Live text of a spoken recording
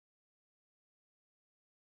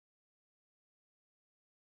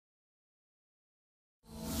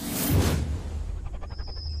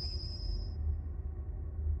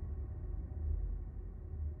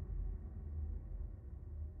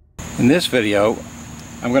In this video,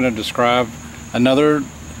 I'm going to describe another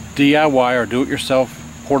DIY or do-it-yourself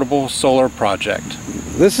portable solar project.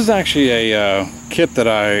 This is actually a kit that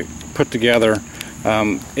I put together.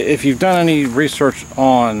 If you've done any research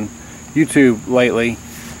on YouTube lately,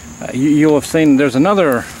 you'll have seen there's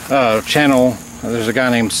another channel. There's a guy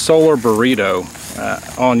named Solar Burrito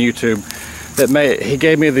on YouTube that he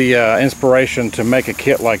gave me the inspiration to make a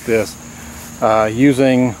kit like this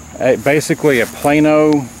using basically a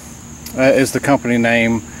Plano is the company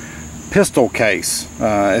name pistol case.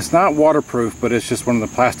 It's not waterproof, but it's just one of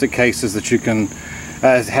the plastic cases that you can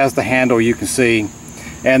it has the handle you can see,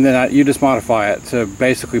 and then you just modify it to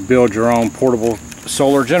basically build your own portable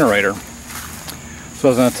solar generator. So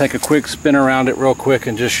I was going to take a quick spin around it real quick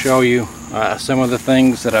and just show you some of the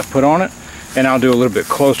things that I've put on it, and I'll do a little bit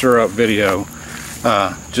closer up video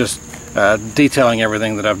just detailing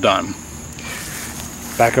everything that I've done.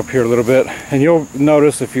 Back up here a little bit, and you'll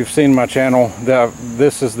notice if you've seen my channel that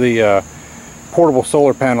this is the portable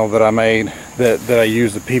solar panel that I made that I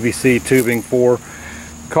use the PVC tubing for.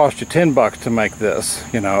 Cost you $10 to make this.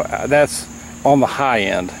 You know, that's on the high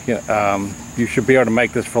end. You should be able to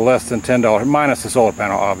make this for less than $10 minus the solar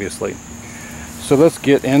panel, obviously. So let's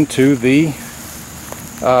get into the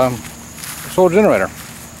solar generator.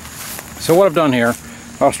 So what I've done here,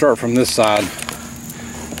 I'll start from this side.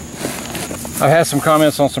 I've had some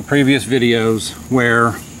comments on some previous videos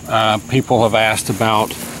where people have asked about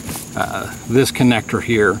this connector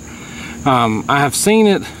here. I have seen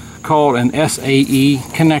it called an SAE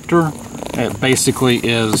connector. It basically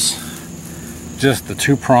is just the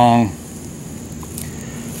two-prong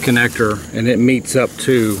connector, and it meets up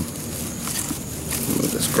to,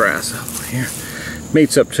 move this grass over here,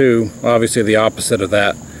 meets up to obviously the opposite of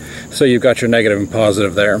that. So you've got your negative and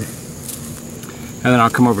positive there. And then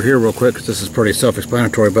I'll come over here real quick because this is pretty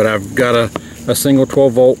self-explanatory, but I've got a single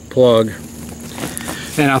 12-volt plug,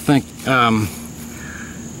 and I think and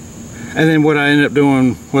then what I ended up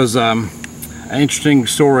doing was an interesting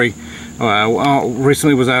story. I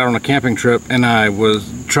recently was out on a camping trip, and I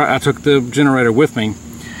took the generator with me,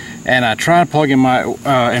 and I tried plugging my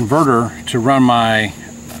inverter to run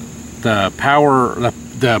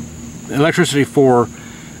the electricity for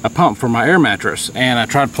a pump for my air mattress, and I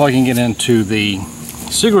tried plugging it into the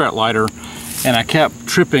cigarette lighter, and I kept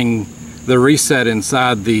tripping the reset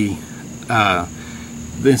inside the pump,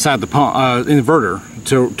 inverter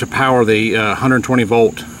to power the 120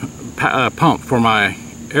 volt pump for my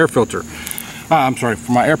air filter. I'm sorry,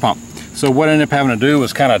 for my air pump. So what I ended up having to do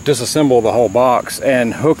was kind of disassemble the whole box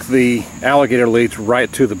and hook the alligator leads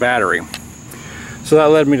right to the battery. So that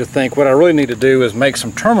led me to think what I really need to do is make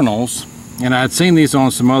some terminals. And I had seen these on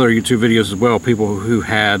some other YouTube videos as well, people who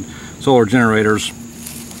had solar generators.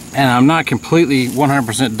 And I'm not completely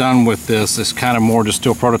 100% done with this. It's kind of more just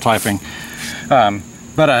still prototyping.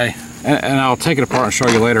 And I'll take it apart and show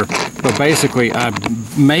you later. But basically, I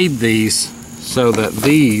made these so that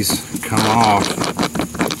these come off.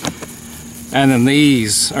 And then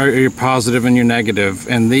these are your positive and your negative.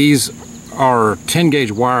 And these are 10 gauge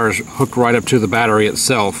wires hooked right up to the battery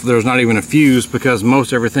itself. There's not even a fuse because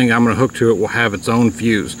most everything I'm going to hook to it will have its own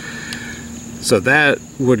fuse. So that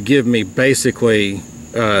would give me basically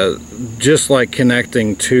just like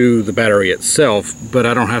connecting to the battery itself, but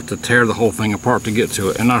I don't have to tear the whole thing apart to get to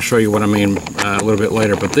it. And I'll show you what I mean a little bit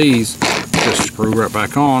later. But these just screw right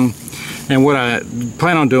back on. And what I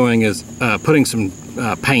plan on doing is putting some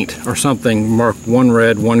paint or something marked one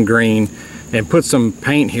red, one green, and put some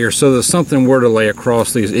paint here so that if something were to lay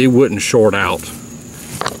across these, it wouldn't short out.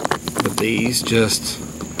 But these just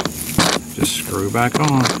screw back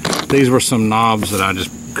on. These were some knobs that I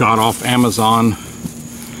just got off Amazon,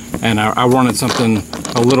 and I wanted something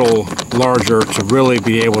a little larger to really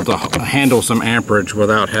be able to handle some amperage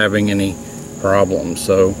without having any problems.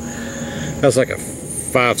 So that's like a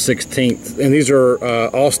 5/16, and these are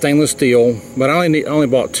all stainless steel, but I only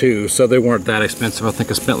bought two, so they weren't that expensive. I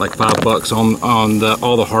think I spent like $5 on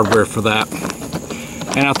all the hardware for that,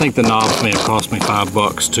 and I think the knobs may have cost me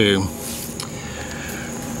 $5 too.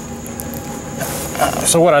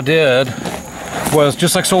 So what I did was,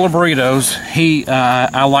 just like Solar Burritos,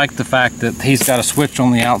 I like the fact that he's got a switch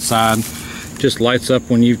on the outside, just lights up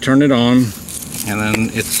when you turn it on, and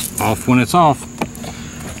then it's off when it's off.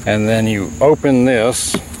 And then you open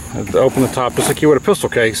this, open the top just like you would a pistol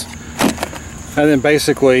case. And then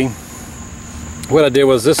basically what I did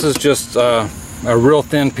was, this is just a real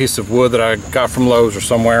thin piece of wood that I got from Lowe's or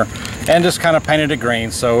somewhere, and just kind of painted it green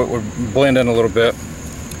so it would blend in a little bit.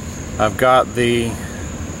 I've got the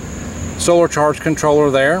solar charge controller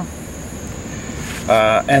there,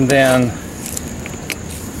 and then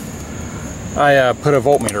I put a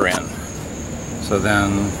voltmeter in. So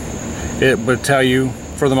then it would tell you,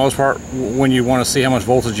 for the most part, when you want to see how much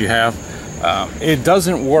voltage you have. It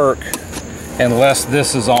doesn't work unless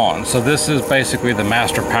this is on. So this is basically the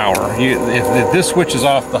master power. If this switch is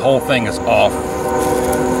off, the whole thing is off.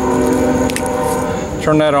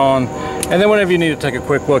 Turn that on, and then whenever you need to take a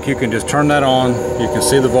quick look, you can just turn that on, you can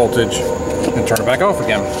see the voltage, and turn it back off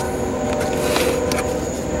again.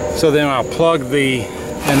 So then I'll plug the,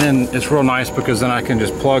 and then it's real nice because then I can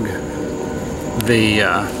just plug the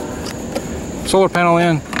solar panel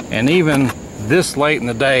in, and even this late in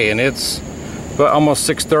the day, and it's almost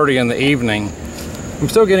 6:30 in the evening, I'm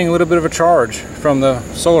still getting a little bit of a charge from the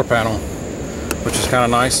solar panel, which is kind of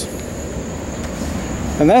nice.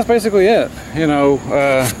 And that's basically it. You know,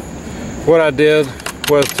 what I did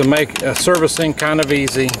was to make servicing kind of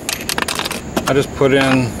easy. I just put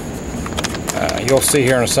in, you'll see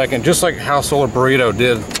here in a second, just like how Solar Burrito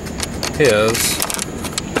did his.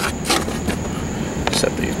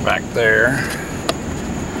 Set these back there.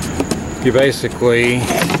 You basically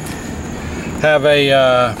have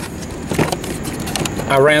I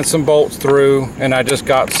ran some bolts through, and I just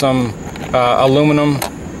got some aluminum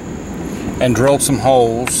and drilled some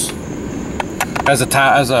holes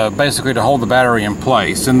basically to hold the battery in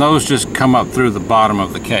place, and those just come up through the bottom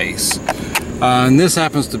of the case. And this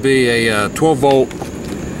happens to be a 12 volt,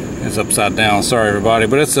 it's upside down, sorry everybody,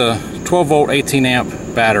 but it's a 12 volt 18 amp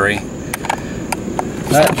battery.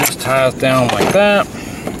 That just ties down like that.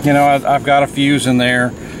 You know, I've got a fuse in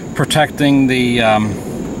there protecting the,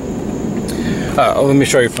 let me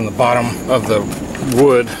show you from the bottom of the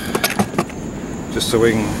wood, just so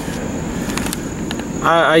we can,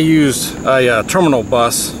 I used a terminal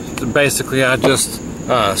bus. Basically, I just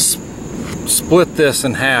split this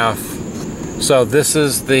in half. So this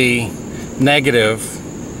is the negative.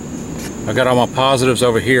 I got all my positives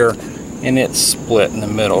over here, and it's split in the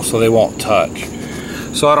middle, so they won't touch.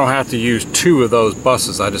 So I don't have to use two of those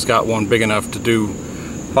buses. I just got one big enough to do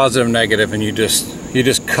positive and negative, and you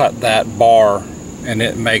just cut that bar, and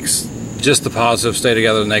it makes just the positive stay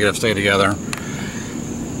together, the negative stay together.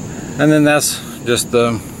 And then that's just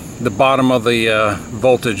the bottom of the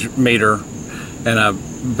voltage meter, and I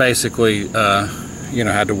basically you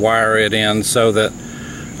know, had to wire it in so that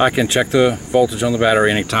I can check the voltage on the battery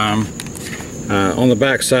anytime. On the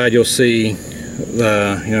back side, you'll see you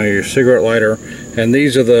know, your cigarette lighter, and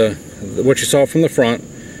these are what you saw from the front,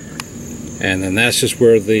 and then that's just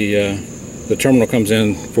where the terminal comes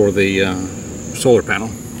in for the solar panel,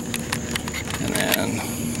 and then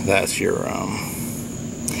that's your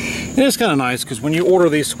and it's kind of nice because when you order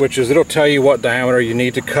these switches, it'll tell you what diameter you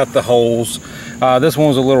need to cut the holes. This one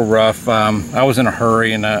was a little rough. I was in a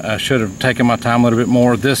hurry, and I should have taken my time a little bit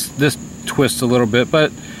more. This twists a little bit,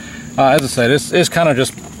 but as I said, it's kind of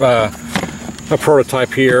just a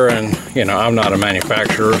prototype here, and you know, I'm not a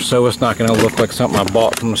manufacturer, so it's not going to look like something I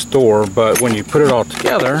bought from the store. But when you put it all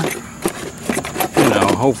together, you know,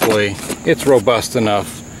 hopefully it's robust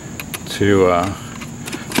enough to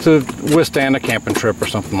withstand a camping trip or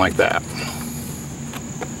something like that.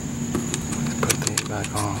 Put these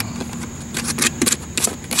back on.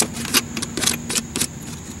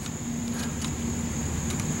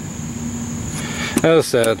 As I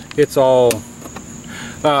said, it's all,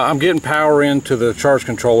 I'm getting power into the charge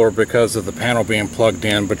controller because of the panel being plugged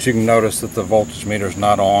in, but you can notice that the voltage meter is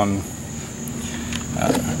not on.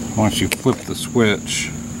 Once you flip the switch,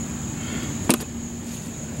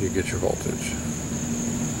 you get your voltage.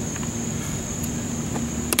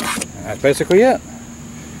 And that's basically it.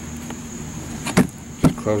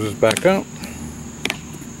 Just close this back up.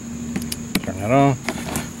 Turn that on.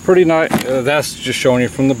 Pretty nice. That's just showing you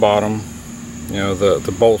from the bottom. You know,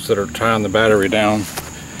 the bolts that are tying the battery down.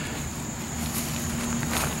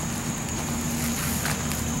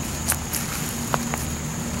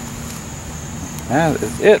 That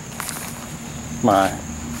is it.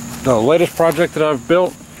 The latest project that I've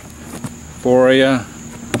built for a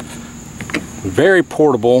very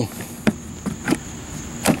portable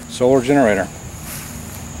solar generator.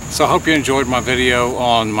 So I hope you enjoyed my video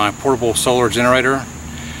on my portable solar generator.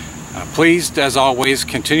 Please, as always,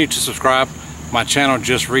 continue to subscribe. My channel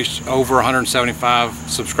just reached over 175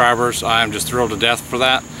 subscribers. I am just thrilled to death for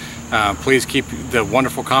that. Please keep the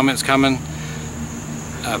wonderful comments coming.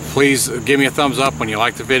 Please give me a thumbs up when you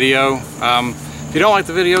like the video. If you don't like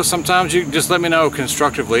the video, sometimes you can just let me know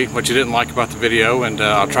constructively what you didn't like about the video, and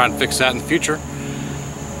I'll try and fix that in the future.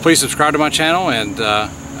 Please subscribe to my channel, and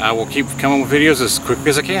I will keep coming with videos as quickly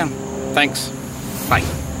as I can. Thanks.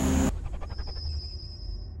 Bye.